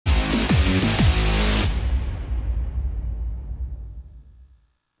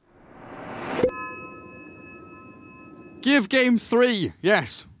Give game 3.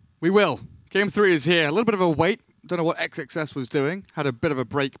 Yes, we will. Game 3 is here. A little bit of a wait. Don't know what XXS was doing. Had a bit of a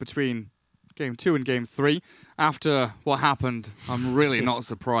break between game 2 and game 3. After what happened, I'm really not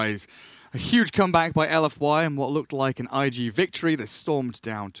surprised. A huge comeback by LFY and what looked like an IG victory. They stormed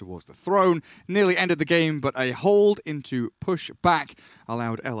down towards the throne, nearly ended the game, but a hold into push back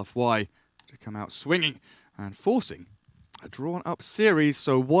allowed LFY to come out swinging and forcing a drawn-up series.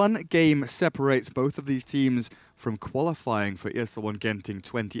 So one game separates both of these teams from qualifying for ESL 1 Genting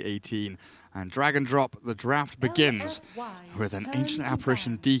 2018. And drag and drop, the draft begins with an Ancient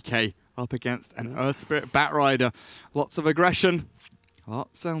Apparition DK up against an Earth Spirit Batrider. Lots of aggression.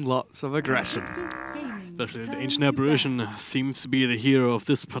 Lots and lots of aggression. Especially the Ancient Apparition seems to be the hero of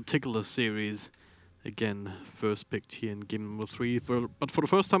this particular series. Again, first picked here in game number 3, but for the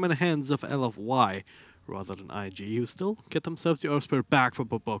first time in the hands of LFY rather than IG, who still get themselves the Earth Spirit back for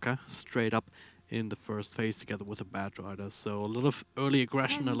Boboka, straight up in the first phase together with a Batrider. So a lot of early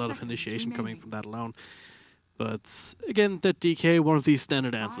aggression, a lot of initiation coming from that alone. But again, that DK, one of these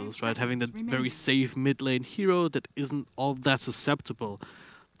standard answers, right? Having that very safe mid lane hero that isn't all that susceptible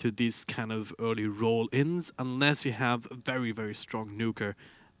to these kind of early roll-ins, unless you have a very, very strong nuker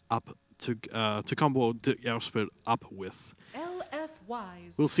up to combo the Earth Spirit up with.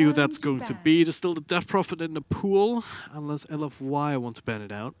 We'll see who that's going to be. There's still the Death Prophet in the pool, unless LFY want to ban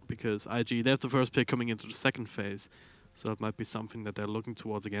it out, because IG, they have the first pick coming into the second phase, so it might be something that they're looking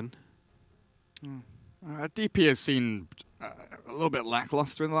towards again. DP has seen a little bit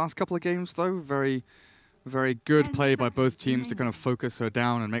lackluster in the last couple of games, though. Very, very good play by both teams to kind of focus her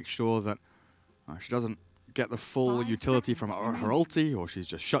down and make sure that she doesn't get the full utility from her ulti, or she's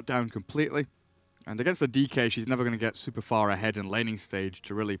just shut down completely. And against the DK, she's never going to get super far ahead in laning stage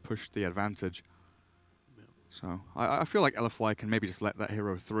to really push the advantage. So I feel like LFY can maybe just let that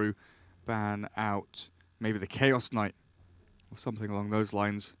hero through, ban out maybe the Chaos Knight or something along those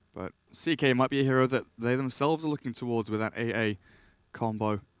lines. But CK might be a hero that they themselves are looking towards with that AA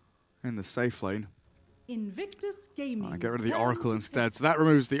combo in the safe lane. Invictus Gaming. Get rid of the Oracle instead. So that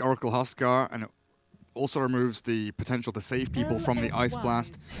removes the Oracle Huskar, and it also removes the potential to save people from the Ice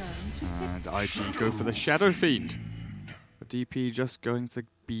Blast. And IG go for the Shadow Fiend. The DP just going to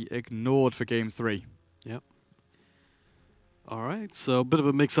be ignored for game 3. Yep. Alright, so a bit of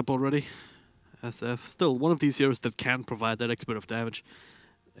a mix-up already. SF, still one of these heroes that can provide that X bit of damage.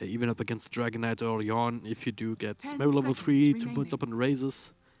 Even up against the Dragon Knight early on, if you do get maybe level 3, 2 points up on the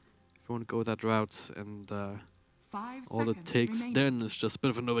raises. If you want to go that route, and all it takes then is just a bit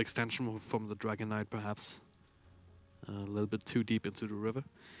of an overextension from the Dragon Knight, perhaps. A little bit too deep into the river.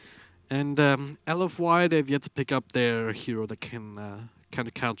 And LFY, they've yet to pick up their hero that can kind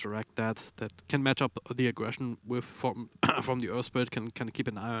of counteract that can match up the aggression with from the Earth Spirit, can kind of keep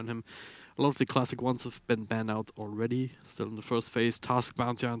an eye on him. A lot of the classic ones have been banned out already, still in the first phase. Task,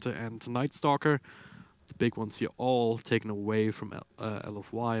 Bounty Hunter, and Night Stalker. The big ones here all taken away from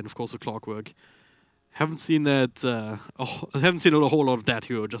LFY, and of course the Clockwork. Haven't seen that. I haven't seen a whole lot of that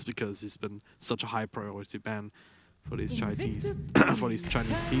hero just because he's been such a high priority ban for these Chinese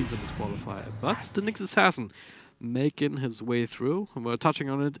teams in this qualifier. But the Nyx Assassin making his way through. And we're touching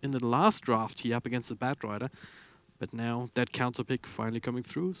on it in the last draft here up against the Batrider. But now that counter pick finally coming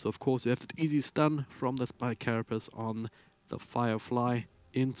through. So of course you have that easy stun from the Spike Carapace on the Firefly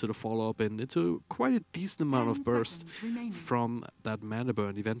into the follow-up and into quite a decent amount of burst from that mana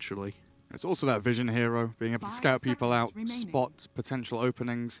burn eventually. It's also that vision hero, being able to scout people out, spot potential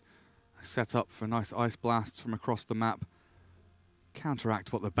openings, set up for nice ice blasts from across the map,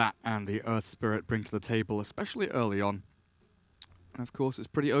 counteract what the Bat and the Earth Spirit bring to the table, especially early on. And of course it's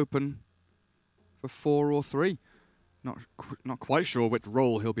pretty open for 4 or 3. Not quite sure which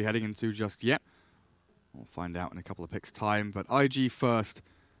role he'll be heading into just yet. We'll find out in a couple of picks' time. But IG first.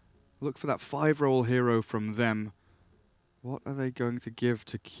 Look for that 5-role hero from them. What are they going to give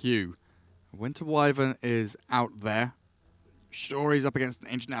to Q? Winter Wyvern is out there. Sure, he's up against an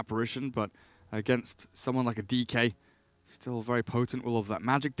Ancient Apparition, but against someone like a DK, still very potent with all of that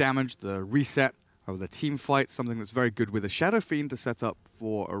magic damage, the reset of the team fight, something that's very good with a Shadow Fiend to set up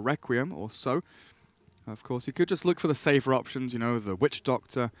for a Requiem or so. Of course, you could just look for the safer options, you know, the Witch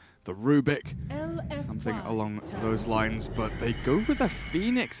Doctor, the Rubik, something along those lines, but they go with a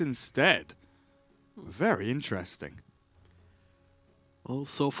Phoenix instead. Very interesting. Well,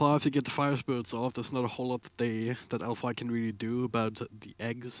 so far, if you get the Fire Spirits off, there's not a whole lot that LFY can really do about the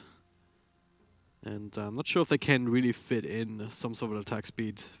eggs. And I'm not sure if they can really fit in some sort of attack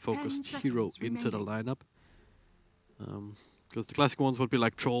speed focused hero into the lineup. Because the classic ones would be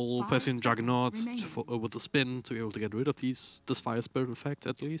like Troll, Persian Juggernaut with the spin to be able to get rid of this Fire Spirit effect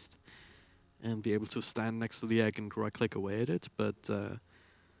at least. and be able to stand next to the egg and right-click away at it. But at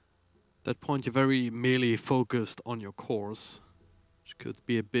that point, you're very melee focused on your cores, which could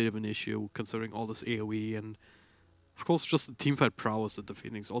be a bit of an issue considering all this AoE and, of course, just the teamfight prowess that the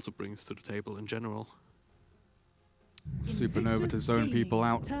Phoenix also brings to the table in general. Supernova to zone people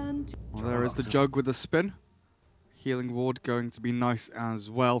out. Well, there is the Jug with the spin. Healing ward going to be nice as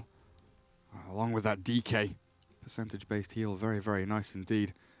well. Along with that DK. Percentage-based heal, very, very nice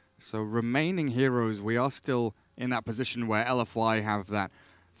indeed. So remaining heroes, we are still in that position where LFY have that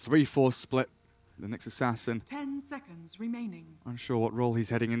 3-4 split. The Nyx Assassin. 10 seconds remaining. Unsure what role he's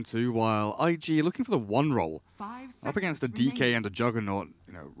heading into, while IG looking for the one role. 5 seconds Up against a DK remaining. and a Juggernaut,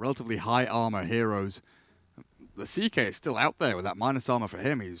 you know, relatively high armor heroes. The CK is still out there with that minus armor for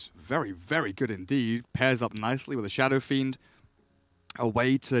him. He's very, very good indeed. Pairs up nicely with a Shadow Fiend. A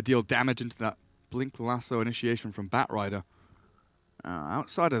way to deal damage into that Blink Lasso initiation from Batrider.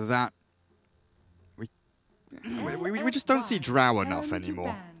 Outside of that, we just don't see Drow enough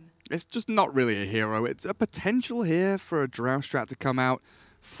anymore. It's just not really a hero. It's a potential here for a Drow strat to come out.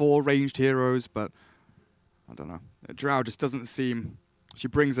 4 ranged heroes, but I don't know. Drow just doesn't seem... She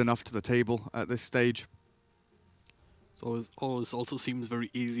brings enough to the table at this stage. Always also seems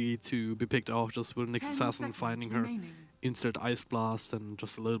very easy to be picked off just with Nyx Assassin finding her instant Ice Blast and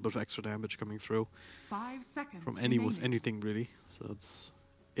just a little bit of extra damage coming through 5 seconds from remaining. anything really. So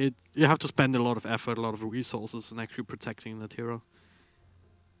you have to spend a lot of effort, a lot of resources in actually protecting that hero.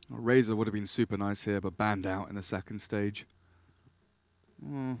 Razor would have been super nice here, but banned out in the second stage.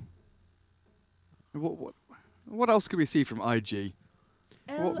 What else could we see from IG?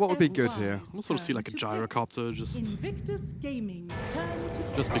 What would be good here? I also see like a gyrocopter just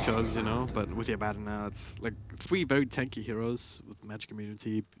because, you know, but with the Abaddon now, it's like 3 very tanky heroes with magic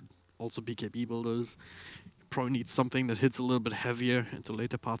immunity, also BKB builders. You probably need something that hits a little bit heavier into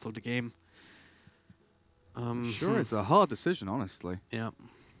later parts of the game. Sure, it's a hard decision, honestly. Yeah.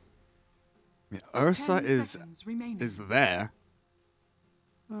 I mean, Ursa is there,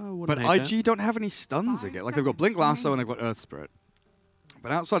 but IG don't have any stuns again. Like, they've got Blink Lasso and they've got Earth Spirit.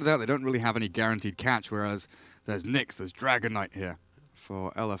 But outside of that, they don't really have any guaranteed catch, whereas there's Nyx, there's Dragon Knight here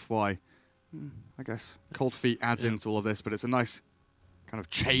for LFY. I guess Cold Feet adds into all of this, but it's a nice kind of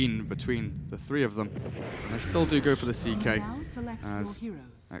chain between the 3 of them. And they still do go for the CK, as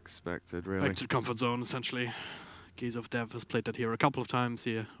expected, really. Back to the comfort zone, essentially. Gaze of Death has played that hero a couple of times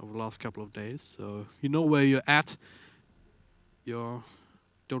here over the last couple of days, so you know where you're at. You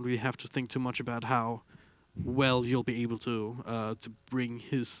don't really have to think too much about how well you'll be able to bring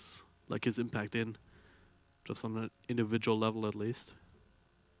his impact in, just on an individual level at least.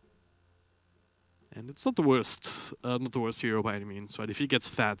 And it's not the worst hero by any means, right? If he gets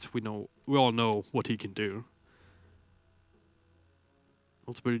fat, we all know what he can do.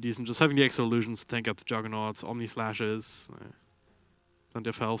 Also pretty decent, just having the extra illusions to tank up the Juggernauts, Omni Slashes, plenty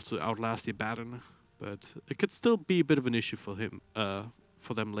of health to outlast the Abaddon, but it could still be a bit of an issue for him,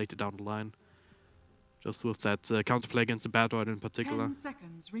 for them later down the line. Just with that counterplay against the Batrider in particular. 10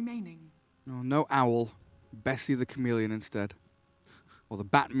 seconds remaining. No Owl. Bessie the Chameleon instead. Or the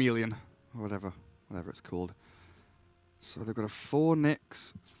Batmeleon. Or whatever it's called. So they've got a 4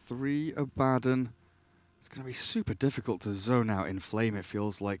 Nyx, 3 Abaddon. It's going to be super difficult to zone out in Flame, it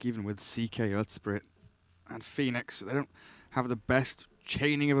feels like, even with CK, Earth Spirit, and Phoenix. They don't have the best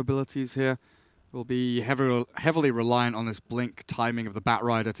chaining of abilities here. Will be heavily reliant on this blink timing of the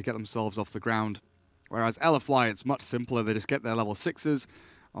Batrider to get themselves off the ground. Whereas LFY, it's much simpler. They just get their level 6s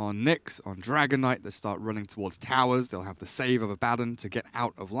on Nyx, on Dragon Knight. They start running towards towers. They'll have the save of Abaddon to get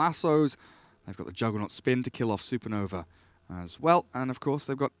out of lassos. They've got the Juggernaut spin to kill off Supernova as well. And of course,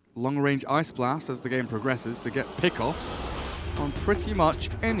 they've got long-range Ice Blast as the game progresses to get pickoffs on pretty much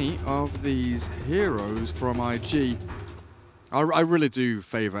any of these heroes from IG. I really do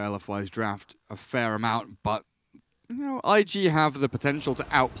favor LFY's draft a fair amount, but you know, IG have the potential to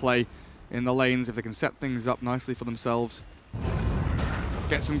outplay in the lanes if they can set things up nicely for themselves.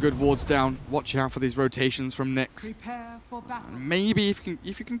 Get some good wards down. Watch out for these rotations from Nyx. Prepare for battle. Maybe if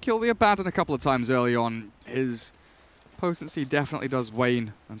you can kill the Abaddon a couple of times early on, his potency definitely does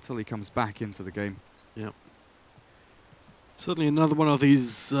wane until he comes back into the game. Yeah. Certainly another one of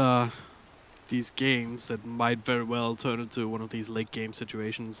these games that might very well turn into one of these late game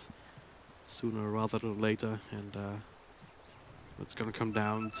situations sooner rather than later, and it's going to come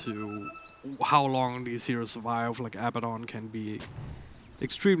down to how long these heroes survive. Like Abaddon can be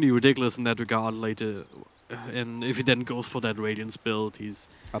extremely ridiculous in that regard later, and if he then goes for that Radiance build, he's...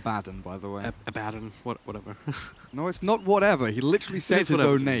 Abaddon, by the way. Abaddon, whatever. No, it's not whatever. He literally says his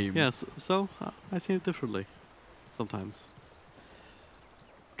own name. Yes, so I see it differently sometimes.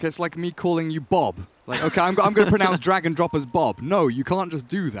 It's like me calling you Bob. Like, okay, I'm going to pronounce drag and drop as Bob. No, you can't just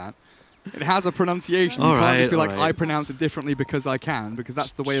do that. It has a pronunciation. You can't just be like, I pronounce it differently because I can, because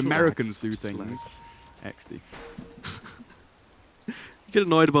that's the way Americans do things. XD. You get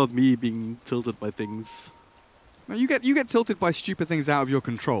annoyed about me being tilted by things. No, you get tilted by stupid things out of your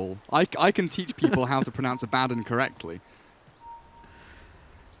control. I can teach people how to pronounce Abaddon correctly.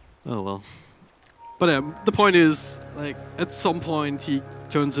 Oh well. But the point is, like, at some point he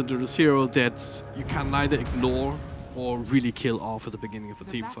turns into this hero that you can neither ignore or really kill off at the beginning of a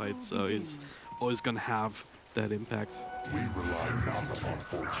team fight. So he's always gonna have that impact. We rely not upon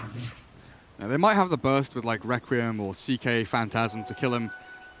fortune. Now, they might have the burst with like Requiem or CK Phantasm to kill him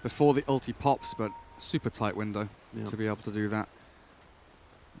before the ulti pops, but super tight window to be able to do that.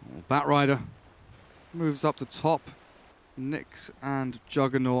 Batrider moves up to top. Nyx and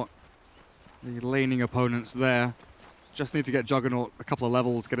Juggernaut, the laning opponents there. Just need to get Juggernaut a couple of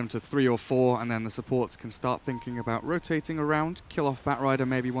levels, get him to 3 or 4, and then the supports can start thinking about rotating around, kill off Batrider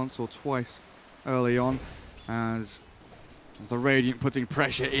maybe once or twice early on, as the Radiant putting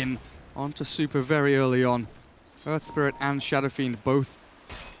pressure in onto Super very early on. Earth Spirit and Shadow Fiend both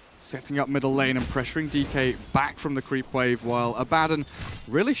setting up middle lane and pressuring DK back from the creep wave, while Abaddon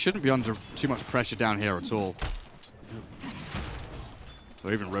really shouldn't be under too much pressure down here at all.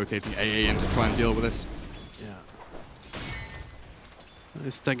 Or even rotating AA in to try and deal with this. Yeah.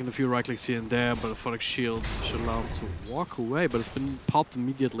 He's tanking a few right clicks here and there, but a Phoenix shield should allow him to walk away, but it's been popped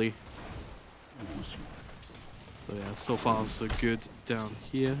immediately. So yeah, so far so good down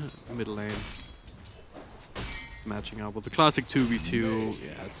here, middle lane. It's matching up with the classic 2v2.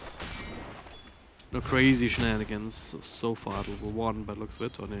 Yeah, it's no crazy shenanigans so far at level 1, but looks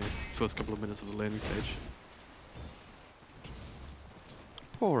good on the first couple of minutes of the laning stage.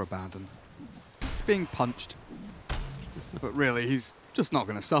 Poor Abaddon. He's being punched. But really, he's just not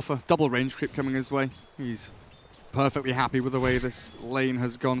going to suffer. Double range creep coming his way. He's perfectly happy with the way this lane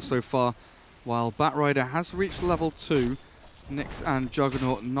has gone so far. While Batrider has reached level 2, Nyx and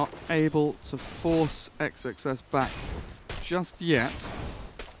Juggernaut not able to force XXS back just yet.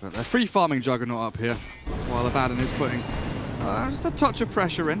 But they're free farming Juggernaut up here, while Abaddon is putting just a touch of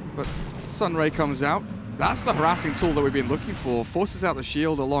pressure in. But Sunray comes out. That's the harassing tool that we've been looking for. Forces out the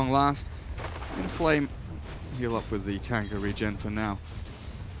shield at long last. Inflame, heal up with the tanker regen for now.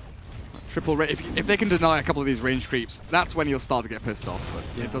 Triple if they can deny a couple of these range creeps, that's when he'll start to get pissed off.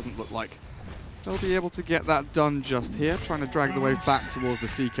 But it doesn't look like they'll be able to get that done just here. Trying to drag the wave back towards the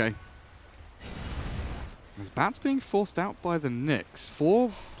CK. As Bat's being forced out by the Nyx.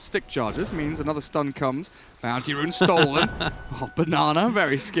 4 stick charges means another stun comes. Bounty rune stolen. Oh, Banana,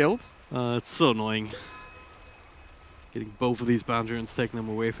 very skilled. It's so annoying. Getting both of these boundary runes, taking them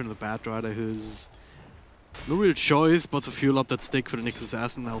away from the Batrider, who's no real choice but to fuel up that stick for the Nyx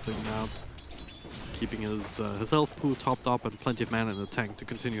Assassin, helping him out. Just keeping his health pool topped up and plenty of mana in the tank to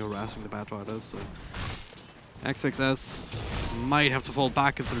continue harassing the Batrider. So XXS might have to fall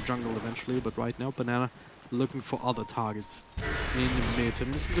back into the jungle eventually, but right now Banana looking for other targets in mid.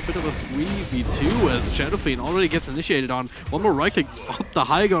 And this is a bit of a 3v2 as Shadow Fiend already gets initiated on. One more right click up the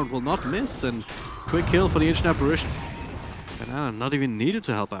high ground will not miss, and quick kill for the Ancient Apparition. Banana not even needed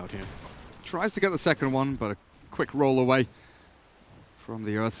to help out here. Tries to get the second one, but a quick roll away from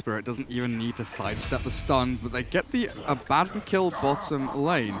the Earth Spirit. Doesn't even need to sidestep the stun, but they get the Abaddon kill bottom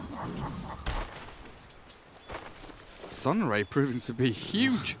lane. Sunray proving to be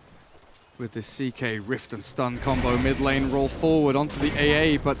huge with this CK Rift and Stun combo. Mid lane roll forward onto the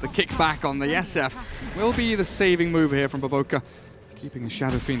AA, but the kickback on the SF will be the saving move here from Baboka, keeping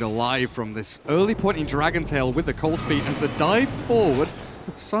Shadow Fiend alive from this early point in Dragon Tail with the cold feet as the dive forward.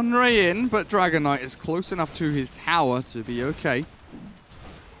 Sunray in, but Dragon Knight is close enough to his tower to be okay.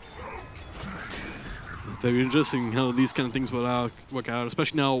 Very interesting how these kind of things will work out,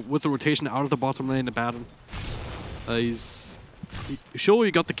 especially now with the rotation out of the bottom lane, Abaddon. Sure,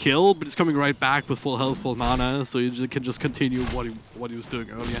 you got the kill, but he's coming right back with full health, full mana, so you can just continue what he was doing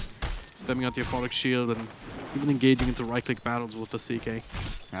earlier. Spamming out the Aphotic Shield and even engaging into right-click battles with the CK.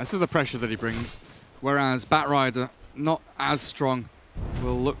 Yeah, this is the pressure that he brings, whereas Batrider, not as strong,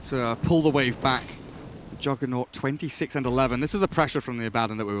 will look to pull the wave back. Juggernaut 26 and 11. This is the pressure from the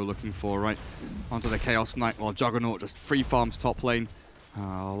Abaddon that we were looking for, right? Onto the Chaos Knight, while Juggernaut just free farms top lane.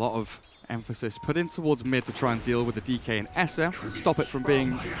 A lot of emphasis put in towards mid to try and deal with the DK and SF, stop it from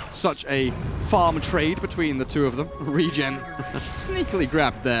being such a farm trade between the two of them. Regen sneakily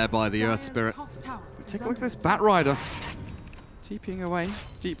grabbed there by the Earth Spirit. Take a look at this Batrider, TPing away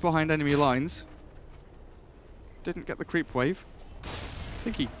deep behind enemy lines. Didn't get the creep wave. I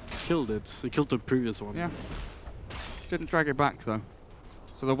think he killed it. He killed the previous one. Yeah. Didn't drag it back though.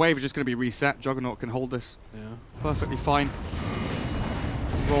 So the wave is just going to be reset. Juggernaut can hold this perfectly fine.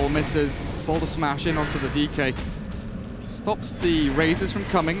 Roll misses. Boulder smash in onto the DK. Stops the razors from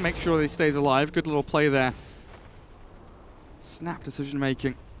coming. Make sure that he stays alive. Good little play there. Snap decision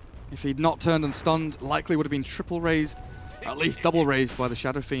making. If he'd not turned and stunned, likely would have been triple raised. At least double raised by the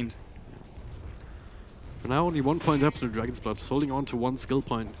Shadow Fiend. For now, only 1 point up to the Dragon's Blood. Holding on to 1 skill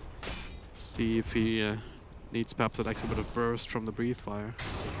point. See if he needs perhaps an extra bit of burst from the Breathe Fire.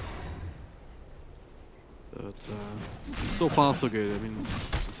 But so far so good. I mean,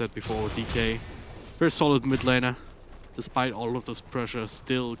 as I said before, DK, very solid mid laner. Despite all of this pressure,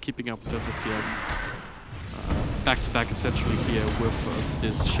 still keeping up in terms of CS. Back-to-back essentially here with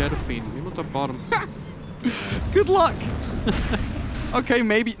this Shadow Fiend. We moved up bottom. Nice. Good luck! Okay,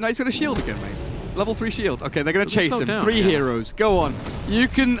 maybe. No, he's got a shield again, mate. Level 3 shield. Okay, they're going to chase him. Down, 3 heroes. Go on. You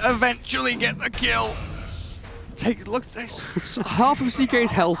can eventually get the kill. Look, half of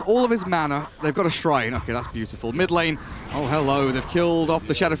CK's health, all of his mana. They've got a shrine. Okay, that's beautiful. Mid lane. Oh, hello. They've killed off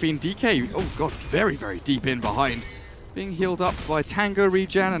the Shadow Fiend. DK. Oh, God. Very, very deep in behind. Being healed up by Tango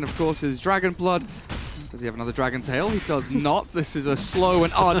regen and, of course, his Dragon Blood. Does he have another Dragon Tail? He does not. This is a slow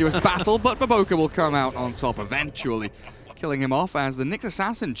and arduous battle, but Maboka will come out on top eventually, killing him off as the Nyx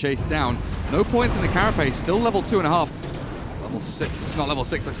Assassin chased down. No points in the carapace, still level 2.5. Level 6, not level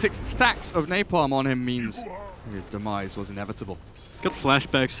 6, but 6 stacks of napalm on him means his demise was inevitable. Got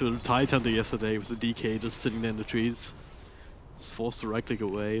flashbacks to the Tide Hunter yesterday with the DK just sitting there in the trees. Was forced to right-click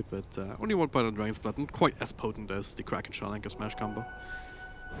away, but only 1 point on Dragon's Blood, not quite as potent as the Kraken Shalanka Smash combo.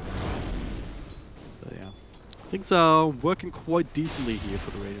 But yeah, things are working quite decently here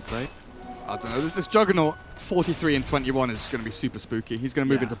for the Radiant side. I don't know, this Juggernaut 43 and 21 is going to be super spooky. He's going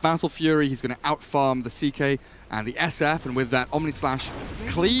to move into Battle Fury, he's going to outfarm the CK and the SF, and with that Omni Slash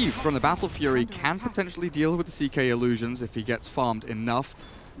cleave from the Battle Fury can potentially deal with the CK illusions if he gets farmed enough.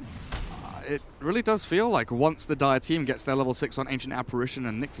 It really does feel like once the Dire team gets their level 6 on Ancient Apparition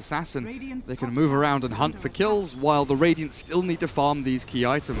and Nyx Assassin, they can move around and hunt for kills, while the Radiant still need to farm these key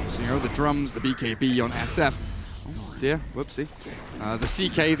items. You know, the drums, the BKB on SF. Oh dear, whoopsie. The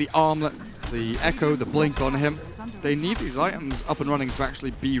CK, the Armlet, the Echo, the Blink on him. They need these items up and running to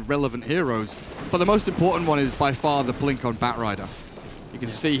actually be relevant heroes. But the most important one is by far the Blink on Batrider. You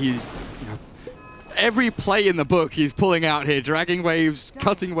can see he's, every play in the book he's pulling out here, dragging waves,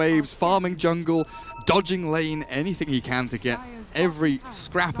 cutting waves, farming jungle, dodging lane, anything he can to get every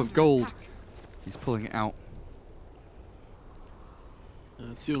scrap of gold. He's pulling it out.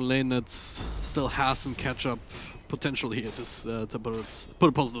 It's the only lane that still has some catch-up potential here, just to put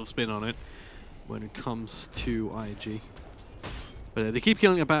a positive spin on it when it comes to IG. But they keep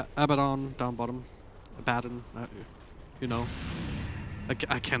killing Abaddon down bottom. Abaddon, you know.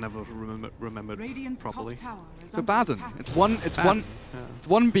 I can never remember it properly. It's Abaddon. It's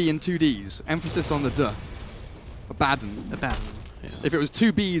one B and 2 Ds. Emphasis on the D. Abaddon. Abaddon. Yeah. If it was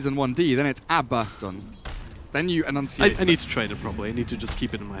 2 Bs and 1 D, then it's Abaddon. Then you enunciate. I need to train it properly. I need to just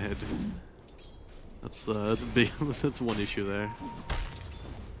keep it in my head. That's big. That's one issue there.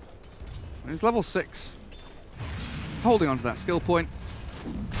 He's level 6. Holding on to that skill point.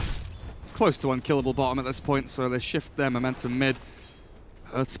 Close to unkillable bottom at this point, so they shift their momentum mid.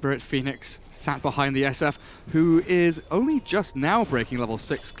 Earth Spirit Phoenix sat behind the SF, who is only just now breaking level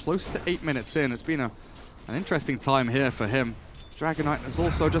 6, close to 8 minutes in. It's been an interesting time here for him. Dragon Knight has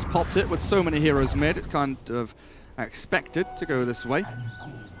also just popped it with so many heroes mid. It's kind of expected to go this way.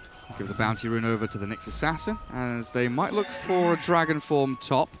 Give the bounty rune over to the Nyx Assassin, as they might look for a dragon form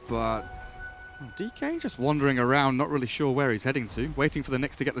top, but DK just wandering around, not really sure where he's heading to. Waiting for the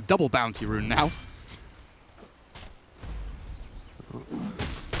Nyx to get the double bounty rune now.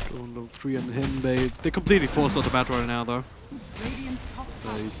 Still on level 3 on him. They completely forced out the Batrider now, though. So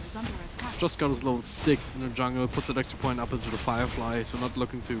he's just got his level 6 in the jungle, puts an extra point up into the Firefly, so not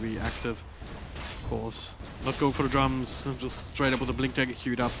looking to be active. Of course, not going for the drums, just straight up with the Blink Dagger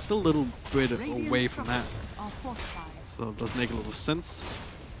queued up. Still a little bit away from that, so it does make a little sense.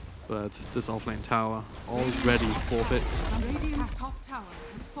 But this offlane tower already forfeit.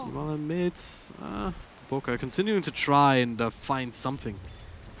 Meanwhile, mids, Boka continuing to try and find something.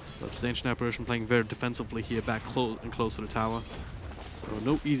 But the Ancient Apparition playing very defensively here, back close to the tower. So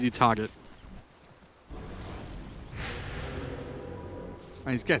no easy target.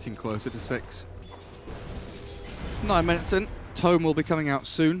 And he's getting closer to 6. 9 minutes in. Tome will be coming out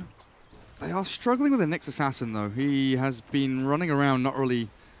soon. They are struggling with the Nyx Assassin, though. He has been running around, not really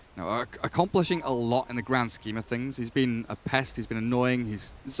accomplishing a lot in the grand scheme of things. He's been a pest, he's been annoying,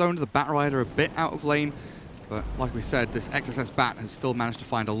 he's zoned the Batrider a bit out of lane, but like we said, this XSS Bat has still managed to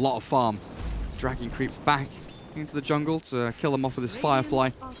find a lot of farm. Dragging creeps back into the jungle to kill him off with his Firefly.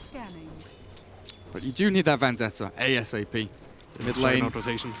 Are scanning. But you do need that Vendetta ASAP. Mid lane.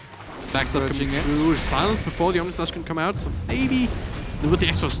 Rotation. Backstab coming Surging it. through. Silence before the Omnislash can come out. So maybe with the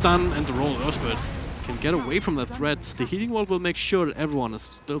extra stun and the roll, Earthbird can get away from that threat. The healing wall will make sure that everyone is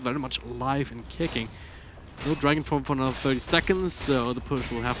still very much alive and kicking. No Dragon Form for another 30 seconds, so the push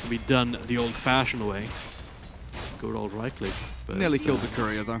will have to be done the old-fashioned way. Good old right clicks. But Nearly killed the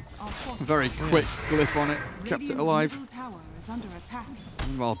courier though. Are fortified. Very quick glyph on it, kept it Radiant's alive. middle tower is under attack.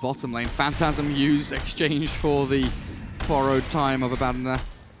 Meanwhile, bottom lane, Phantasm used, exchanged for the borrowed time of Abaddon there.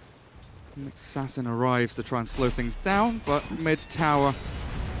 Next Assassin arrives to try and slow things down, but mid tower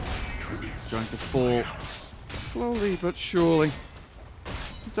is going to fall slowly but surely.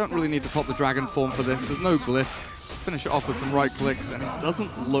 You don't really need to pop the Dragon Form for this, there's no glyph. Finish it off with some right clicks, and it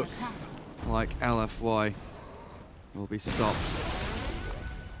doesn't look like LFY will be stopped.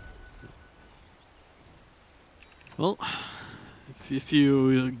 well, if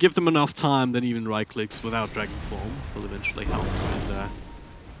you give them enough time, then even right clicks without Dragon Form will eventually help and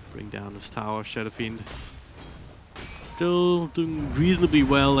bring down this tower. Shadow Fiend still doing reasonably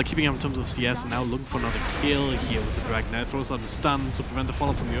well, like keeping up in terms of CS, and now looking for another kill here with the Dragon Knight. Throws out the stun to prevent the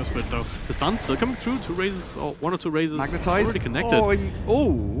follow from the Earthbird though. The stun still coming through, 2 raises, or 1 or 2 raises Magnetize. already connected. Oh,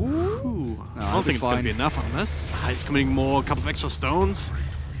 Ooh, No, I don't think it's going to be enough unless he's committing more, a couple of extra stones.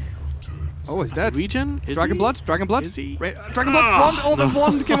 oh, he's dead. Regen? Is Dragon he? Blood, Dragon Blood. Is he? Dragon Blood wand. Oh, the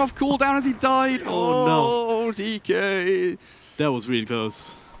wand came off cooldown as he died. Oh, Oh, DK. That was really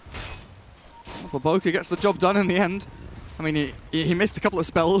close. Baboka gets the job done in the end. I mean, he missed a couple of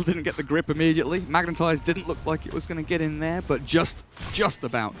spells, didn't get the grip immediately. Magnetize didn't look like it was going to get in there, but just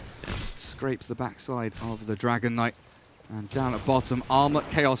about. Scrapes the backside of the Dragon Knight. And down at bottom, Armlet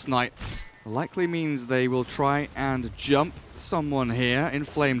Chaos Knight. Likely means they will try and jump someone here.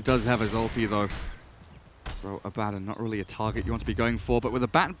 Inflame does have his ulti, though. So Abaddon, not really a target you want to be going for, but with a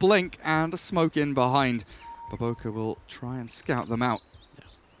bat blink and a smoke in behind, Baboka will try and scout them out.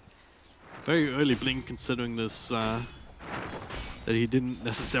 Very early blink considering this, that he didn't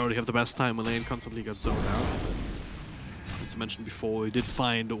necessarily have the best time. Elaine constantly got zoned out. As I mentioned before, he did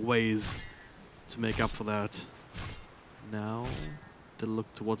find ways to make up for that. Now, they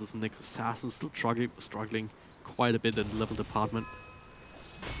look towards his next assassin, still struggling quite a bit in the level department.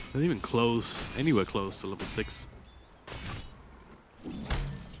 Not even close, anywhere close to level 6.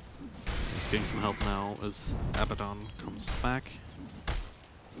 He's getting some help now as Abaddon comes back.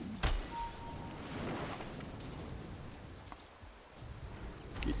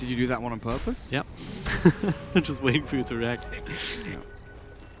 Did you do that one on purpose? Yep. Just waiting for you to react.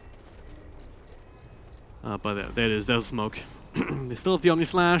 But there it is, there's smoke. They still have the Omni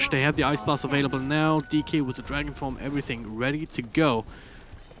Slash, they have the Ice Blast available now. DK with the Dragon Form, everything ready to go.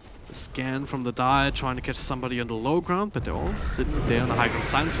 The scan from the Dire trying to catch somebody on the low ground, but they're all sitting there on the high ground.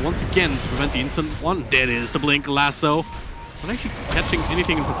 Silence once again to prevent the instant one. There it is, the Blink Lasso. Not actually catching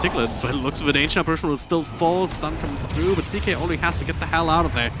anything in particular, but it looks of an ancient person will still fall, stun coming through, but CK only has to get the hell out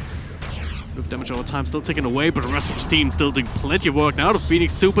of there. With damage over time still taken away, but the rest of his team still doing plenty of work now. The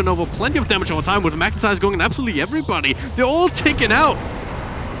Phoenix Supernova, plenty of damage over time with Magnetize going on absolutely everybody. They're all taken out.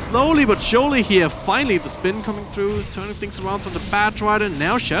 Slowly but surely here, finally the spin coming through, turning things around on the Bat Rider.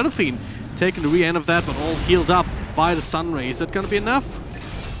 Now Shadow Fiend taking the re-end of that, but all healed up by the Sun Ray. Is that going to be enough?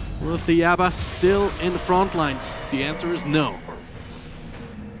 With the Yabba still in the front lines? The answer is no.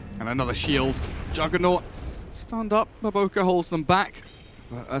 And another shield. Juggernaut stand up. Baboka holds them back.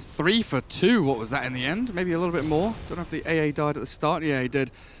 But a 3 for 2. What was that in the end? Maybe a little bit more. Don't know if the AA died at the start. Yeah, he did.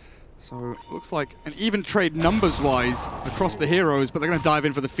 So looks like an even trade numbers-wise across the heroes, but they're going to dive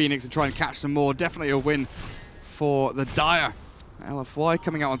in for the Phoenix and try and catch some more. Definitely a win for the Dire. LFY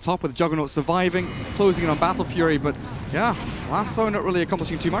coming out on top with Juggernaut surviving, closing in on Battle Fury, but yeah, Lasso not really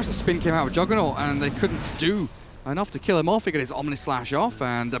accomplishing too much. The spin came out with Juggernaut and they couldn't do enough to kill him off. He got his Omni Slash off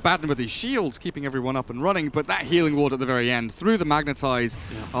and Abaddon with his shields keeping everyone up and running, but that healing ward at the very end through the Magnetize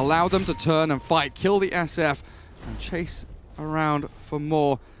allowed them to turn and fight, kill the SF and chase around for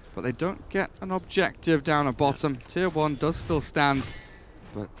more, but they don't get an objective down at bottom. Tier 1 does still stand.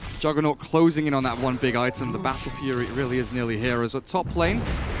 But Juggernaut closing in on that one big item. The Battle Fury really is nearly here. As at top lane,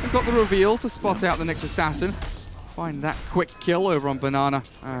 we've got the reveal to spot out the next assassin. Find that quick kill over on Banana,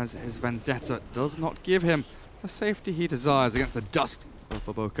 as his Vendetta does not give him the safety he desires against the dust of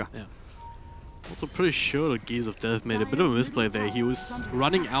Baboka. Yeah. Also pretty sure that Gaze of Death made a bit of a misplay there. He was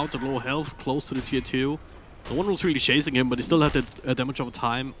running out at low health, close to the tier 2. No one was really chasing him, but he still had the damage over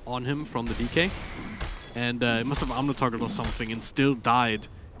time on him from the DK. And he must have armed the target or something and still died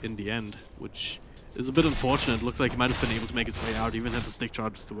in the end, which is a bit unfortunate. Looks like he might have been able to make his way out, even had the stick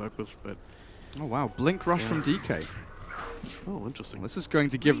charges to work with, but Oh wow, Blink Rush from DK. Oh, interesting. This is going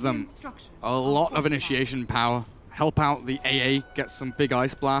to give them a lot of initiation power. Help out the AA, get some big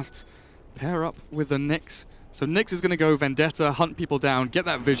ice blasts. Pair up with the Nyx. So Nyx is going to go Vendetta, hunt people down, get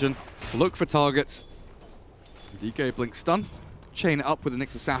that vision, look for targets. DK Blink stun, chain it up with the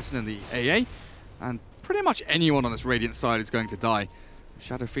Nyx Assassin and the AA, and pretty much anyone on this Radiant side is going to die.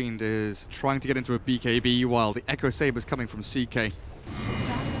 Shadow Fiend is trying to get into a BKB while the Echo Saber's coming from CK.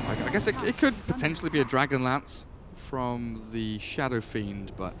 I guess it could potentially be a Dragon Lance from the Shadow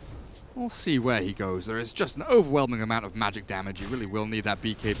Fiend, but we'll see where he goes. There is just an overwhelming amount of magic damage. You really will need that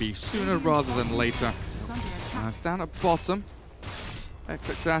BKB sooner rather than later. It's down at bottom.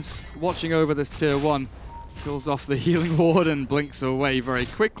 XXS watching over this tier 1. Kills off the healing ward and blinks away very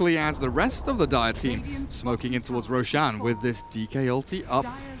quickly as the rest of the Dire team smoking in towards Roshan with this DK ulti up.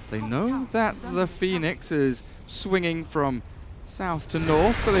 They know that the Phoenix is swinging from south to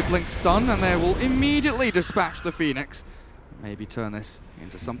north, so they blink stun and they will immediately dispatch the Phoenix. Maybe turn this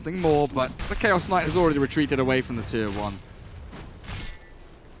into something more, but the Chaos Knight has already retreated away from the tier 1.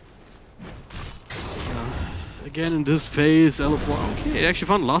 Again in this phase, LFY, okay, actually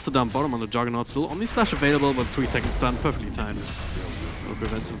found Lasta down bottom on the Juggernaut, still Omni Slash available, but 3 seconds stun, perfectly timed. Will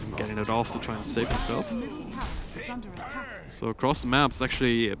prevent him from getting it off to try and save himself. So across the map, it's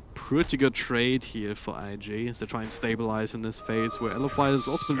actually a pretty good trade here for IG as they try and stabilize in this phase, where LFY has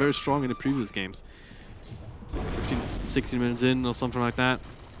also been very strong in the previous games. 15, 16 minutes in or something like that.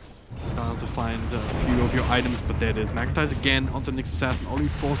 Starting to find a few of your items, but there it is. Magnetize again onto Nyx Assassin, only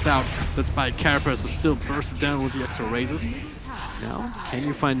forced out. That's by Carapace, but still bursted down with the extra raises. Now, can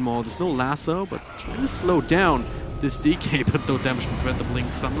you find more? There's no lasso, but it's trying to slow down this DK, but no damage to prevent the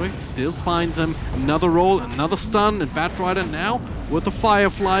Blink Sunray. Still finds him. Another roll, another stun, and Bat Rider now with the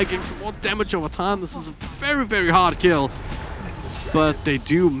Firefly getting some more damage over time. This is a very, very hard kill. But they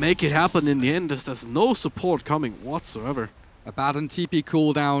do make it happen in the end, as there's no support coming whatsoever. Abaddon TP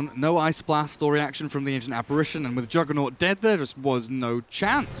cooldown, no Ice Blast or reaction from the Ancient Apparition, and with Juggernaut dead there just was no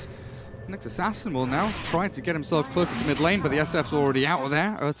chance. Nyx Assassin will now try to get himself closer to mid lane, but the SF's already out of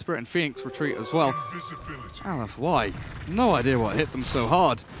there. Earth Spirit and Phoenix retreat as well. LFY, no idea what hit them so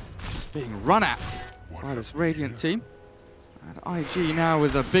hard. Being run at by this Radiant team. And IG now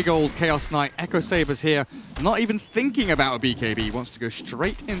with a big old Chaos Knight. Echo Saber's here, not even thinking about a BKB. He wants to go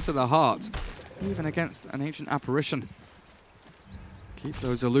straight into the heart, even against an Ancient Apparition. Keep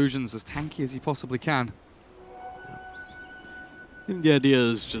those illusions as tanky as you possibly can. And the idea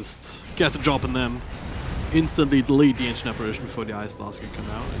is just get the drop on them, instantly delete the Ancient Apparition before the Ice Blast can come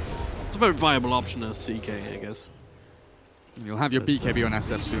out. It's a very viable option as CK, I guess. And you'll have your BKB on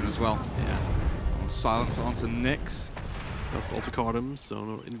SF soon as well. Yeah. Silence onto Nyx. Dust also caught him, so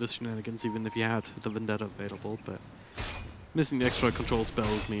no invis shenanigans even if he had the Vendetta available, but missing the extra control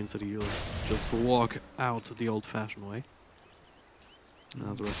spells means that he'll just walk out the old-fashioned way.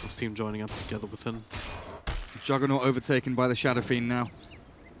 Now the rest of his team joining up together with him. Juggernaut overtaken by the Shadow Fiend now.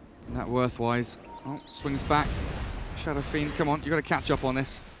 Net worth-wise. Oh, swings back. Shadow Fiend, come on, you got to catch up on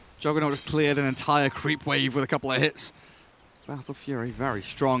this. Juggernaut just cleared an entire creep wave with a couple of hits. Battle Fury, very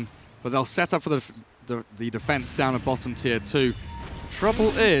strong. But they'll set up for the defense down at bottom tier 2. Trouble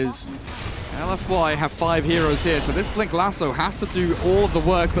is, LFY have 5 heroes here, so this Blink Lasso has to do all of the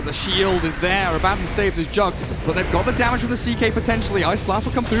work, but the shield is there. Abaddon saves his Jug, but they've got the damage from the CK potentially. Ice Blast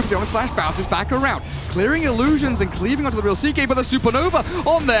will come through, but the Onslaught bounces back around. Clearing illusions and cleaving onto the real CK, but the Supernova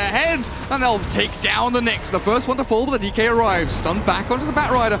on their heads, and they'll take down the Nyx. The first one to fall, but the DK arrives. Stunned back onto the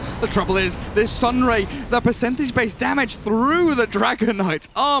Bat Rider. The trouble is, this Sunray, the percentage-based damage through the Dragon Knight's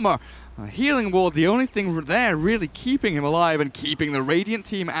armor. A healing ward, the only thing there really keeping him alive and keeping the Radiant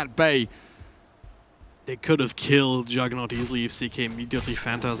team at bay. They could have killed Juggernaut easily if CK immediately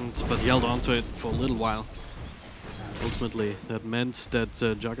phantasmed, but he held on to it for a little while. Ultimately, that meant that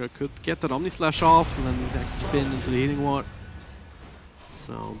Jugger could get that Omni Slash off and then next spin into the healing ward.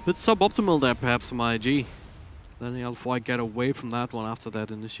 So, a bit suboptimal there perhaps from IG. Then the LFY get away from that one after that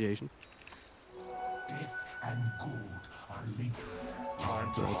initiation. Death and good are linked.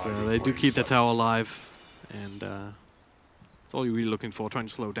 But they do keep the tower alive, and that's all you're really looking for, trying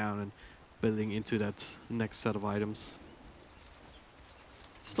to slow down and building into that next set of items.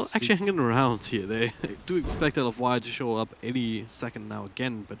 Still actually hanging around here. They do expect LFY to show up any second now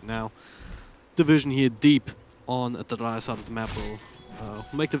again, but now division here deep on the right side of the map will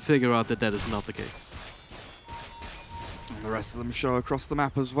make them figure out that that is not the case. And the rest of them show across the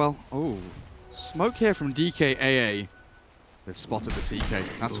map as well. Oh, smoke here from DKAA. They've spotted the CK,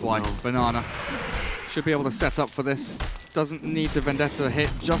 that's why. No. Banana should be able to set up for this. Doesn't need to Vendetta hit,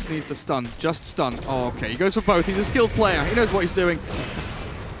 just needs to stun. Just stun. Oh, okay, he goes for both. He's a skilled player. He knows what he's doing.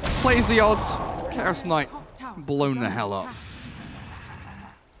 plays the odds. Chaos Knight blown the hell up.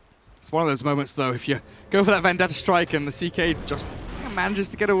 It's one of those moments, though, if you go for that Vendetta strike and the CK just manages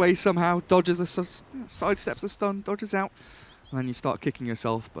to get away somehow, dodges the sidesteps the stun, dodges out, and then you start kicking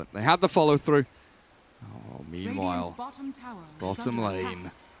yourself. But they had the follow through. Oh, meanwhile, bottom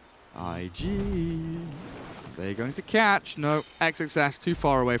lane, IG. They're going to catch. No, XXS too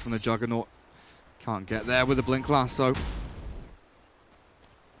far away from the Juggernaut. Can't get there with the Blink Lasso.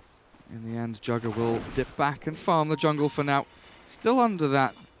 In the end, Jugger will dip back and farm the jungle for now. Still under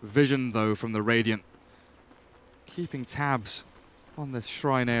that vision, though, from the Radiant. Keeping tabs on this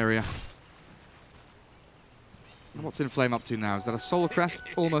shrine area. And what's Inflame up to now? Is that a Solar Crest?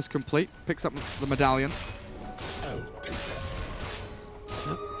 Almost complete. Picks up the medallion.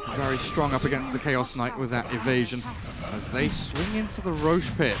 Very strong up against the Chaos Knight with that evasion as they swing into the Roche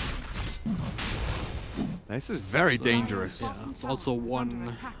Pit. This is very dangerous. Yeah, it's also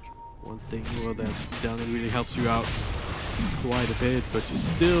one thing where that medallion really helps you out quite a bit, but you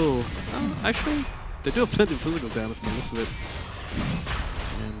still... actually, they do have plenty of physical damage by the looks of it.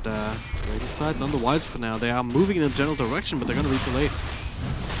 And right inside, none the wiser for now. They are moving in a general direction, but they're going to be too late.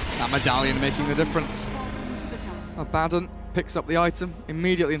 That medallion making the difference. Abaddon picks up the item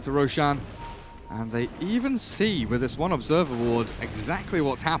immediately into Roshan. And they even see, with this one Observer Ward, exactly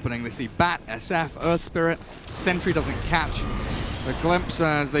what's happening. They see Bat, SF, Earth Spirit. Sentry doesn't catch. The glimpse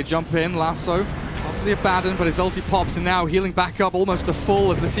as they jump in, Lasso onto the Abaddon, but his ulti pops, and now healing back up almost to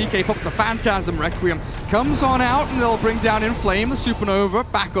full as the CK pops the Phantasm. Requiem comes on out, and they'll bring down Inflame. The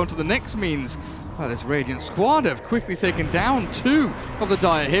Supernova back onto the Nyx means this Radiant squad have quickly taken down 2 of the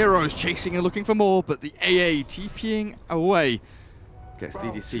Dire heroes, chasing and looking for more, but the AA TPing away. Gets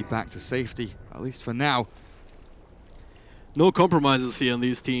DDC back to safety, at least for now. No compromises here on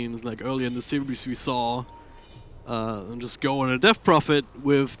these teams. Like earlier in the series we saw them just go on a Death Prophet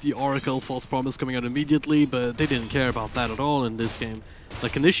with the Oracle False Promise coming out immediately, but they didn't care about that at all in this game.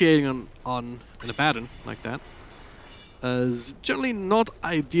 Like initiating on an Abaddon like that is generally not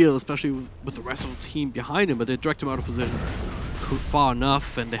ideal, especially with the rest of the team behind him, but they dragged him out of position far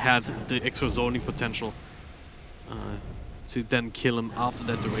enough, and they had the extra zoning potential to then kill him after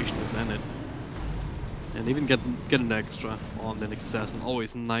that duration is ended. And even get an extra on the next assassin.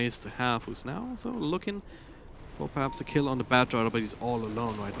 Always nice to have, who's now though looking for perhaps a kill on the Bat Rider, but he's all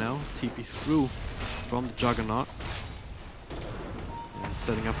alone right now. TP through from the Juggernaut. And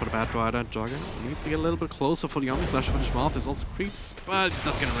setting up for the Bat Rider. Jugger needs to get a little bit closer for the Omni Slash to finish him off. There's also creeps, but it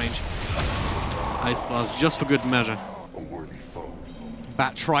does get in range. Ice Blast just for good measure.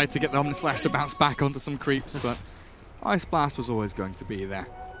 Bat tried to get the Omni Slash to bounce back onto some creeps, but Ice Blast was always going to be there.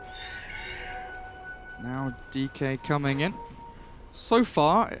 Now DK coming in. So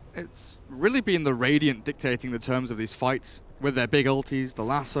far, it's really been the Radiant dictating the terms of these fights with their big ultis, the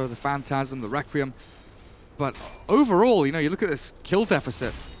Lasso, the Phantasm, the Requiem. But overall, you know, you look at this kill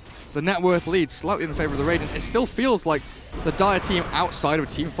deficit, the net worth lead slightly in favor of the Radiant. It still feels like the Dire team outside of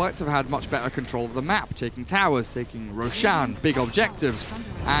team fights have had much better control of the map, taking towers, taking Roshan, big objectives,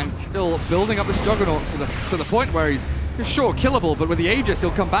 and still building up this Juggernaut to the point where he's sure killable, but with the Aegis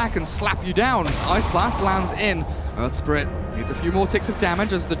he'll come back and slap you down. Ice Blast lands in. Earth Spirit needs a few more ticks of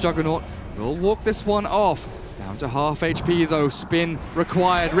damage as the Juggernaut will walk this one off. Down to half HP though, spin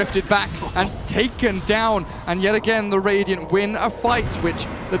required, rifted back and taken down. And yet again the Radiant win a fight which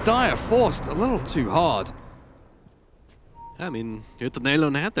the Dire forced a little too hard. I mean, you hit the nail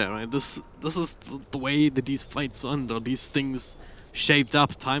on the head there, right? This is the way that these fights end, or these things shaped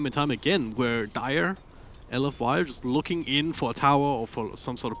up time and time again, where Dire, LFY are just looking in for a tower or for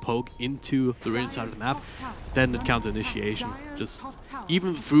some sort of poke into the Radiant side of the map, then the counter initiation. Just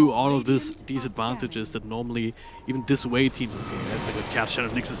even through all of these advantages that normally even dissuade teams. Okay, that's a good catch out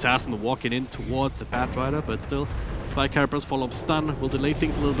of Nyx Assassin walking in towards the Bat Rider, but still, Spike Carapace follow-up stun will delay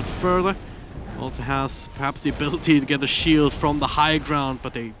things a little bit further. Also has perhaps the ability to get a shield from the high ground,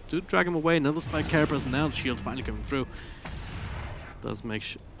 but they do drag him away. Another Spike Carapace, and now the shield finally coming through. Does make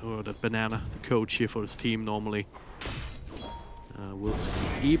sure that Banana, the coach here for his team normally, will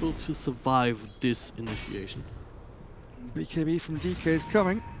be able to survive this initiation. BKB from DK is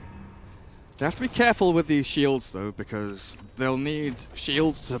coming. They have to be careful with these shields though, because they'll need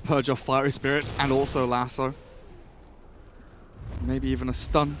shields to purge off Fiery Spirits and also Lasso. Maybe even a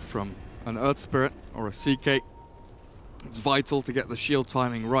stun from an Earth Spirit or a CK. It's vital to get the shield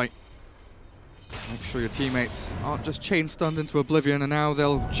timing right. Make sure your teammates aren't just chain stunned into oblivion, and now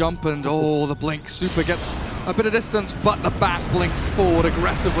they'll jump and the blink super gets a bit of distance, but the Bat blinks forward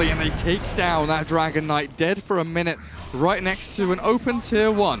aggressively and they take down that Dragon Knight dead for a minute right next to an open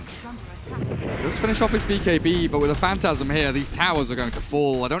tier 1. Let's finish off his BKB, but with a Phantasm here, these towers are going to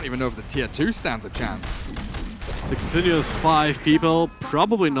fall. I don't even know if the tier 2 stands a chance. The continuous 5 people,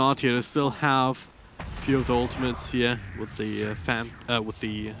 probably not here. They still have a few of the ultimates here with the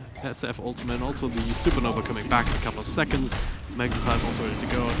SF ultimate, and also the Supernova coming back in a couple of seconds. Magnetize also ready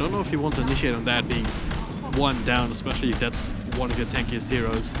to go. I don't know if you want to initiate on that being 1 down, especially if that's one of your tankiest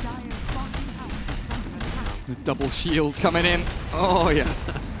heroes. The double shield coming in. Oh, yes.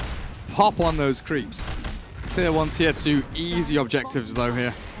 Pop on those creeps. Tier 1, Tier 2, easy objectives though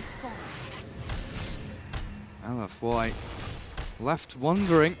here. LFY left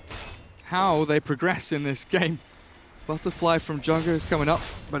wondering how they progress in this game. Butterfly from Jugger is coming up,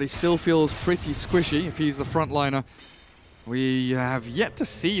 but he still feels pretty squishy if he's the frontliner. We have yet to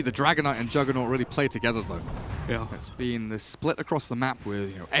see the Dragonite and Juggernaut really play together though. Yeah. It's been this split across the map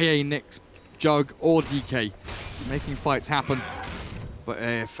with AA, Nyx, Jug, or DK making fights happen. But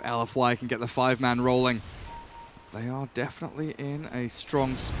if LFY can get the 5-man rolling, they are definitely in a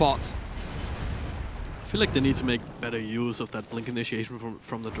strong spot. I feel like they need to make better use of that blink initiation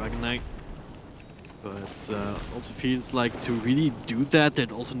from the Dragon Knight. But also feels like to really do that,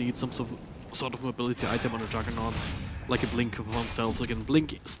 they'd also need some sort of mobility item on the Juggernaut. Like a blink of themselves, so they can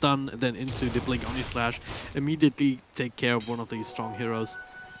blink, stun, and then into the blink Omni Slash. Immediately take care of one of these strong heroes.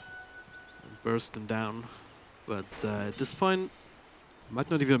 And burst them down. But at this point, might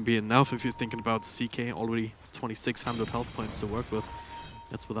not even be enough if you're thinking about CK, already 2600 health points to work with.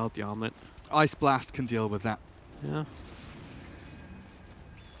 That's without the armlet. Ice Blast can deal with that. Yeah.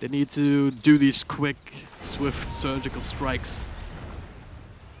 They need to do these quick, swift, surgical strikes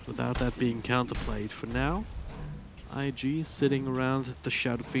without that being counterplayed. For now, IG sitting around the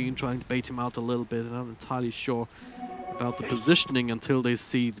Shadow Fiend, trying to bait him out a little bit, and I'm not entirely sure about the positioning until they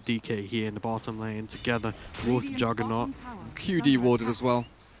see the DK here in the bottom lane together with Juggernaut. QD warded as well.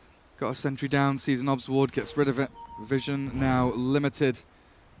 Got a sentry down, Season Obs ward, gets rid of it. Vision now limited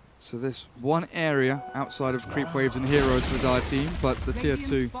to this one area outside of creep waves and heroes for the Dire team, but the tier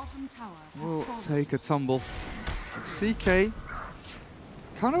 2 will take a tumble. CK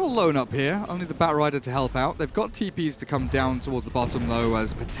kind of alone up here, only the Batrider to help out. They've got TPs to come down towards the bottom though,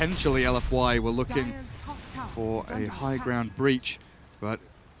 as potentially LFY were looking for a high ground breach, but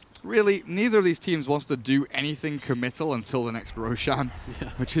really neither of these teams wants to do anything committal until the next Roshan,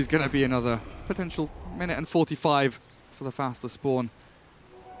 which is going to be another potential minute and 45 for the faster spawn.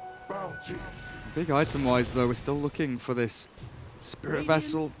 Big item wise though, we're still looking for this Spirit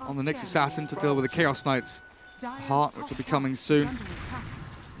Vessel on the Nyx Assassin to deal with the Chaos Knight's heart, which will be coming soon.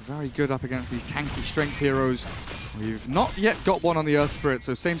 Very good up against these tanky strength heroes. We've not yet got one on the Earth Spirit,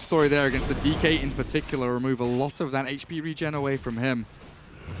 so same story there against the DK in particular. Remove a lot of that HP regen away from him.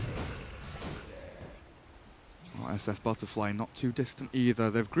 Well, SF Butterfly not too distant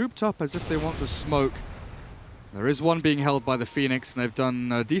either. They've grouped up as if they want to smoke. There is one being held by the Phoenix, and they've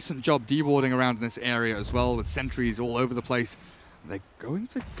done a decent job de-warding around in this area as well, with sentries all over the place. They're going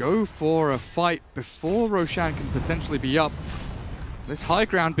to go for a fight before Roshan can potentially be up. This high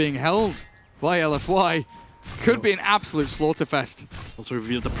ground being held by LFY could be an absolute slaughterfest. Also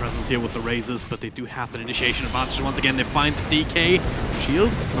revealed the presence here with the Razors, but they do have that initiation advantage. Once again, they find the DK.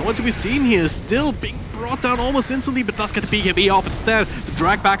 Shields, nowhere to be seen here. Still being brought down almost instantly, but does get the BKB off instead. The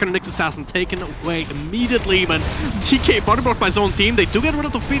drag back on the Nyx Assassin taken away immediately, but DK body blocked by his own team. They do get rid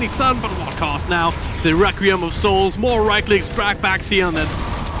of the Phoenix Sun, but at what cost now? The Requiem of Souls, more right clicks, drag backs here, and then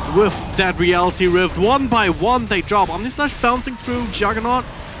with that Reality Rift, one by one they drop. Omni Slash bouncing through Juggernaut,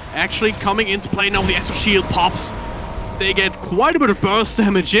 actually coming into play now. The extra shield pops. They get quite a bit of burst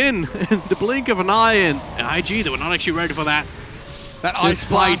damage in the blink of an eye, and IG, they were not actually ready for that. That Ice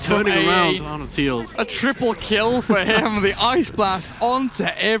Blast turning from around on its heels. A triple kill for him. The Ice Blast onto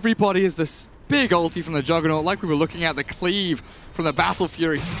everybody is this big ulti from the Juggernaut, like we were looking at the cleave from the Battle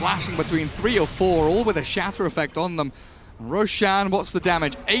Fury, splashing between 3 or 4, all with a shatter effect on them. Roshan, what's the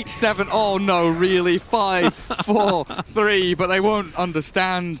damage? 8-7, oh no, really? 5, 4, 3, but they won't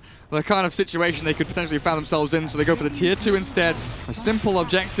understand the kind of situation they could potentially find themselves in, so they go for the tier 2 instead. A simple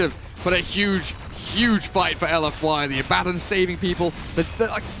objective, but a huge, huge fight for LFY. The Abaddon saving people. The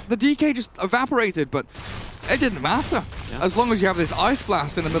DK just evaporated, but it didn't matter. Yeah. As long as you have this Ice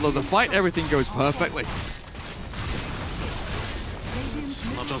Blast in the middle of the fight, everything goes perfectly.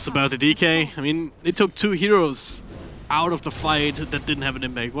 It's not just about the DK. I mean, it took 2 heroes out of the fight that didn't have an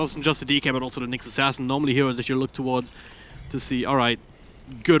impact. It wasn't just the DK, but also the Nyx Assassin. Normally heroes that you look towards to see, alright,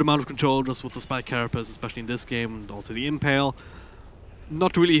 good amount of control just with the Spike Carapace, especially in this game, and also the Impale.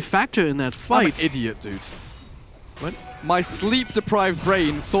 Not really a factor in that fight. I'm an idiot, dude. What? My sleep-deprived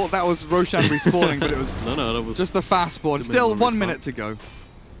brain thought that was Roshan respawning, but it was no, that was just the fast spawn. Still 1 minute to go.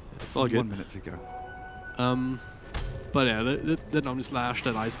 It's all good. 1 minute to go. But yeah, that Omni Slash,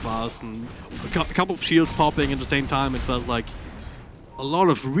 that Ice Blast, and a couple of shields popping at the same time. It felt like a lot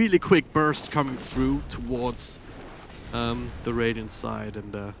of really quick bursts coming through towards the Radiant side,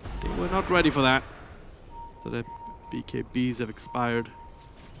 and they were not ready for that. So the BKBs have expired.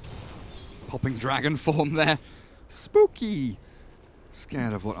 Popping dragon form there. Spooky!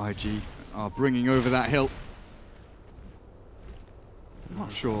 Scared of what IG are bringing over that hill. I'm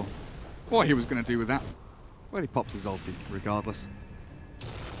not sure what he was going to do with that. Well, he pops his ulti, regardless.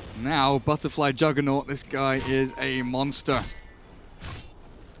 Now, Butterfly Juggernaut, this guy is a monster.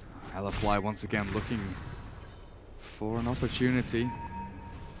 LFY once again looking for an opportunity.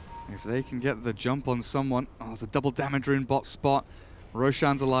 If they can get the jump on someone. Oh, there's a double damage rune bot spot.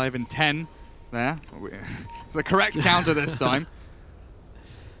 Roshan's alive in 10. There. The correct counter this time.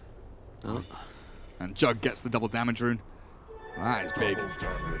 Oh. And Jug gets the double damage rune. That is big.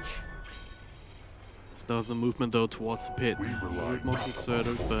 Still the movement though towards the pit. More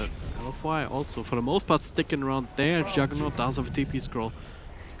concerted, but LFY also for the most part sticking around there. Juggernaut does have a TP scroll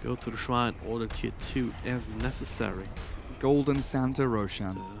to go to the shrine or the tier 2 as necessary. Golden Santa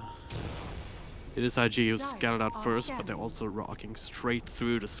Roshan. It is IG who's scattered out first, but they're also rocking straight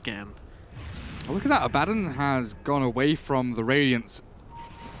through the scan. Oh, look at that. Abaddon has gone away from the Radiance.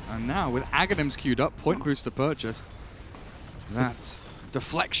 And now with Aghanims queued up, point booster purchased. That's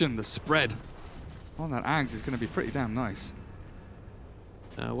deflection, the spread on that Ags is going to be pretty damn nice.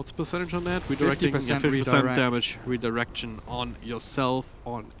 What's the percentage on that? Redirecting 50% redirect. damage. Redirection on yourself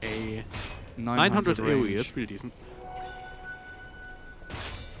on a 900 AoE. That's pretty decent.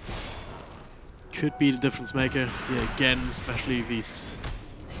 Could be the difference maker. Yeah, again, especially these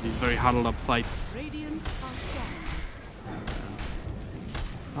very huddled up fights.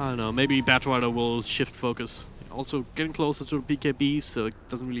 I don't know, maybe Batrider will shift focus. Also getting closer to BKB, so it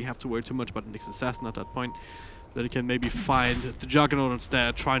doesn't really have to worry too much about the next assassin at that point. That he can maybe find the Juggernaut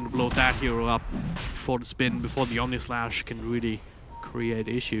instead, trying to blow that hero up before the spin, before the Omni Slash can really create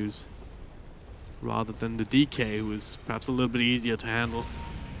issues. Rather than the DK, who is perhaps a little bit easier to handle.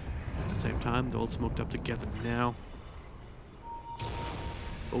 At the same time, they're all smoked up together now.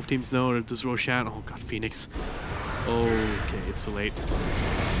 Both teams know that this Roshan... Oh god, Phoenix. Okay, it's too late.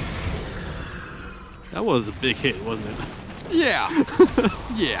 That was a big hit, wasn't it? Yeah.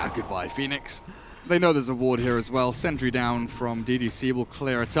 Yeah, goodbye, Phoenix. They know there's a ward here as well. Sentry down from DDC will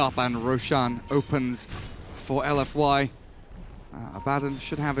clear it up, and Roshan opens for LFY. Abaddon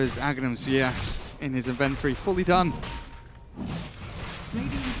should have his Aghanims VS in his inventory fully done.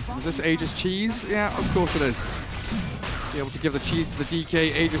 Is this Aegis cheese? Yeah, of course it is. Be able to give the cheese to the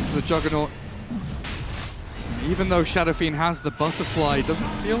DK, Aegis to the Juggernaut. And even though Shadow Fiend has the butterfly, it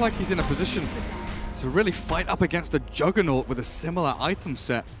doesn't feel like he's in a position to really fight up against a Juggernaut with a similar item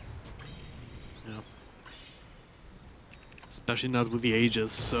set. Yeah. Especially not with the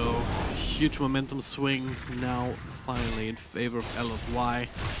Aegis, so huge momentum swing now finally in favor of LFY.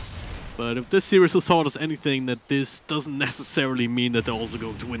 But if this series has taught us anything, that this doesn't necessarily mean that they're also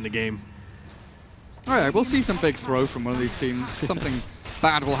going to win the game. Alright, we'll see some big throw from one of these teams. Something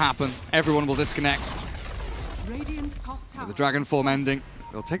bad will happen. Everyone will disconnect. With the Dragon Form ending,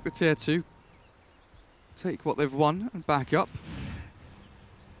 they'll take the tier 2. Take what they've won and back up.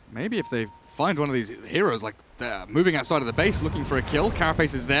 Maybe if they find one of these heroes, like they're moving outside of the base looking for a kill.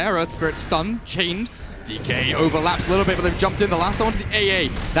 Carapace is there, Earth Spirit stunned, chained. DK overlaps a little bit, but they've jumped in. The last one to the AA.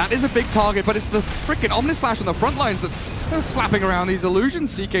 That is a big target, but it's the frickin' Omnislash on the front lines that's slapping around these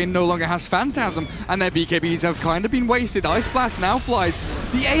illusions. CK no longer has Phantasm, and their BKBs have kind of been wasted. Ice Blast now flies.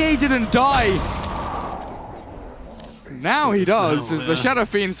 The AA didn't die. Now he does, as the Shadow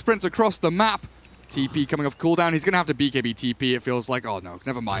Fiend sprints across the map. TP coming off cooldown. He's going to have to BKB TP, it feels like. Oh, no,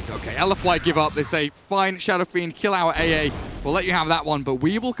 never mind. Okay, LFY give up. They say, fine, Shadow Fiend, kill our AA. We'll let you have that one, but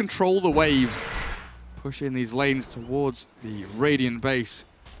we will control the waves. Pushing these lanes towards the Radiant base.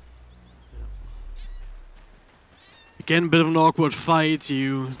 Again, a bit of an awkward fight.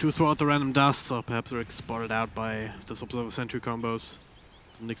 You do throw out the random dust, or perhaps they're spotted out by this Observer Sentry combos.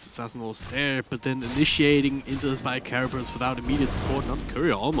 The next assassin was there, but then initiating into his Fire Carapace without immediate support. Not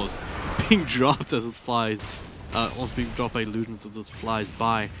Courier almost being dropped as it flies. Almost being dropped by illusions as it flies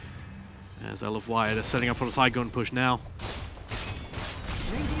by. As LFY, they're setting up for the Cyclone push now.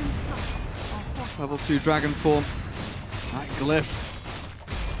 Level 2 Dragon Form. That glyph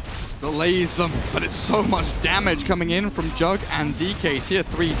delays them, but it's so much damage coming in from Jug and DK. Tier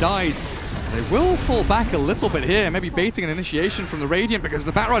 3 dies. They will fall back a little bit here, maybe baiting an initiation from the Radiant because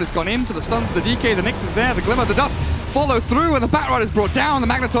the Batrider's gone into the stuns of the DK, the Nyx is there, the Glimmer, the Dust follow through, and the Batrider's brought down. The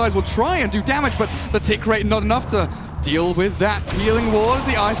Magnetize will try and do damage, but the tick rate not enough to deal with that. Healing ward as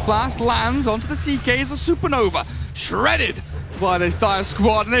the Ice Blast lands onto the CKs. The Supernova shredded by this Dire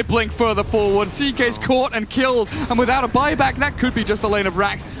squad, and they blink further forward. CK's caught and killed, and without a buyback, that could be just a lane of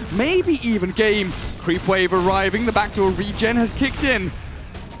racks. Maybe even game. Creep wave arriving. The backdoor regen has kicked in.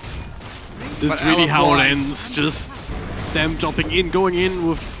 This is really how it ends. Just them jumping in, going in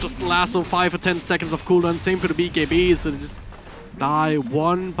with just lasso 5 or 10 seconds of cooldown. Same for the BKB, so they just die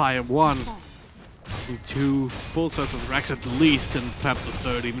one by one. Using 2 full sets of racks at least, and perhaps a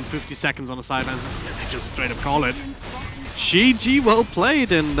third, even 50 seconds on the sidelines. And they just straight up call it. GG, well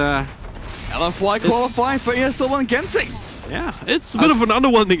played, and LFY qualify for ESL and Genting. Yeah, it's a bit of an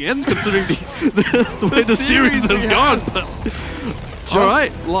underwhelming end considering the way the series has gone. But all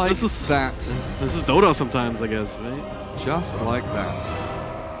right, like this is Dota sometimes, I guess, right? Just like that.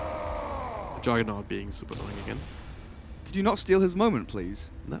 Juggernaut being super annoying again. Could you not steal his moment, please?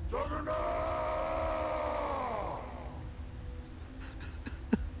 No.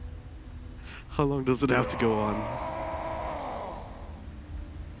 How long does it have to go on?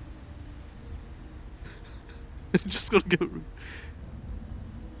 Just gonna go.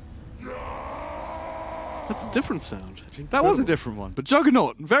 That's a different sound. That was a different one, but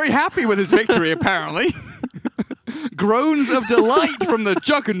Juggernaut, very happy with his victory, apparently. Groans of delight from the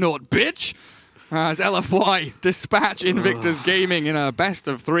Juggernaut, bitch! As LFY dispatch Invictus Gaming in a best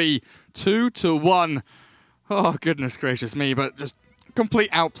of 3, 2-1. Oh, goodness gracious me, but just complete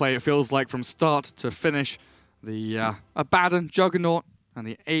outplay, it feels like, from start to finish. The Abaddon, Juggernaut, and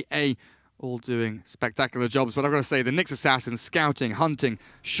the AA all doing spectacular jobs, but I've got to say, the Nyx Assassin, scouting, hunting,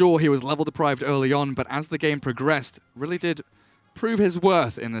 sure, he was level deprived early on, but as the game progressed, really did prove his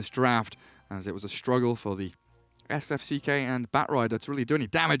worth in this draft, as it was a struggle for the SFCK and Batrider to really do any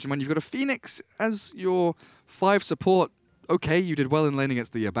damage. And when you've got a Phoenix as your 5 support, okay, you did well in laning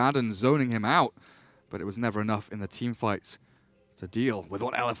against the Abaddon, zoning him out, but it was never enough in the team fights to deal with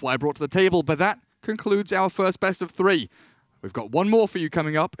what LFY brought to the table. But that concludes our first best of 3. We've got one more for you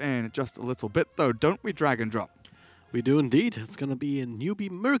coming up in just a little bit, though, don't we, Drag and Drop? We do indeed. It's going to be a newbie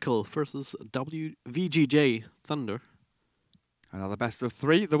Miracle versus WVGJ Thunder. Another best of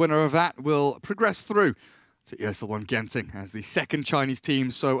 3. The winner of that will progress through to ESL 1 Genting as the second Chinese team.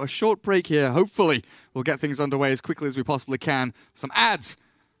 So a short break here. Hopefully, we'll get things underway as quickly as we possibly can. Some ads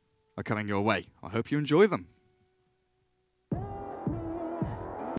are coming your way. I hope you enjoy them.